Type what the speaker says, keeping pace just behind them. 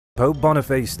Pope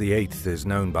Boniface VIII is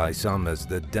known by some as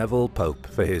the Devil Pope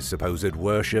for his supposed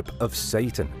worship of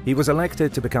Satan. He was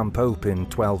elected to become Pope in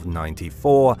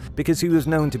 1294 because he was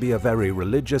known to be a very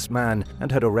religious man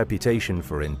and had a reputation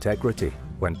for integrity.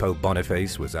 When Pope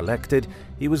Boniface was elected,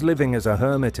 he was living as a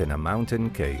hermit in a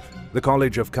mountain cave. The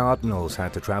College of Cardinals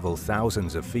had to travel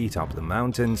thousands of feet up the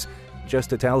mountains just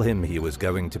to tell him he was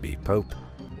going to be Pope.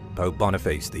 Pope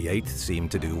Boniface VIII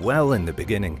seemed to do well in the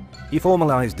beginning. He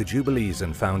formalized the Jubilees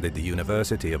and founded the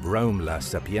University of Rome La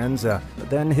Sapienza, but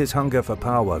then his hunger for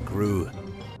power grew.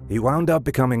 He wound up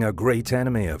becoming a great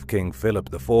enemy of King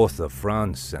Philip IV of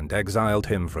France and exiled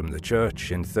him from the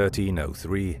church in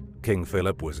 1303. King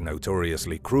Philip was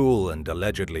notoriously cruel and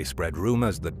allegedly spread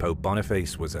rumors that Pope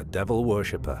Boniface was a devil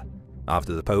worshipper.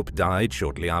 After the Pope died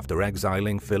shortly after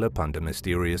exiling Philip under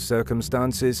mysterious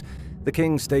circumstances, the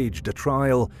king staged a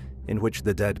trial in which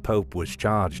the dead Pope was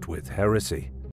charged with heresy.